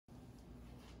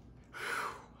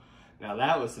Now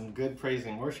that was some good praise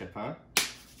and worship, huh?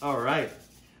 All right.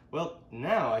 Well,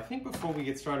 now I think before we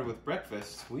get started with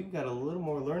breakfast, we've got a little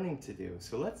more learning to do.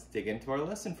 So let's dig into our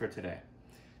lesson for today.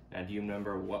 Now, do you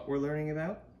remember what we're learning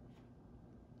about?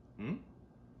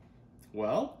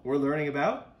 Well, we're learning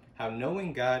about how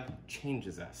knowing God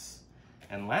changes us.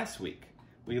 And last week,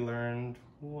 we learned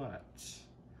what?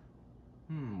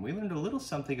 We learned a little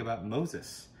something about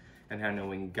Moses and how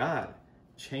knowing God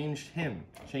changed him,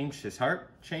 changed his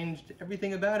heart, changed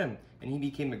everything about him, and he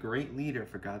became a great leader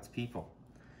for God's people.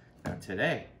 Now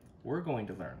today, we're going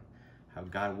to learn how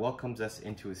God welcomes us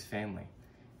into his family,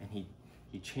 and he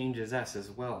changes us as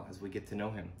well as we get to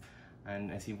know him,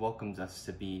 and as he welcomes us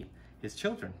to be his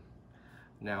children.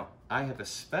 Now, I have a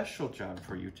special job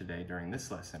for you today during this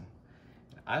lesson.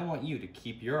 I want you to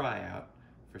keep your eye out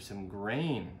for some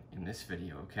grain in this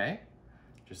video, okay?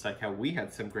 Just like how we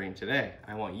had some grain today.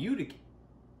 I want you to...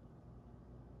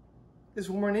 There's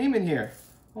one more name in here.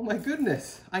 Oh my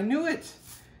goodness, I knew it.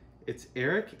 It's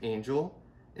Eric, Angel,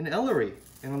 and Ellery.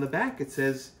 And on the back it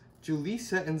says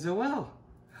Julissa and Zoel.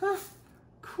 Huh,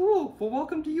 cool. Well,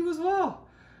 welcome to you as well.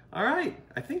 All right,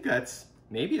 I think that's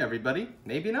maybe everybody,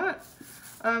 maybe not.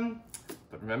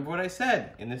 But remember what I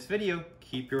said in this video,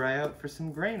 keep your eye out for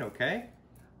some grain, okay?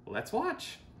 Let's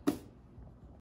watch.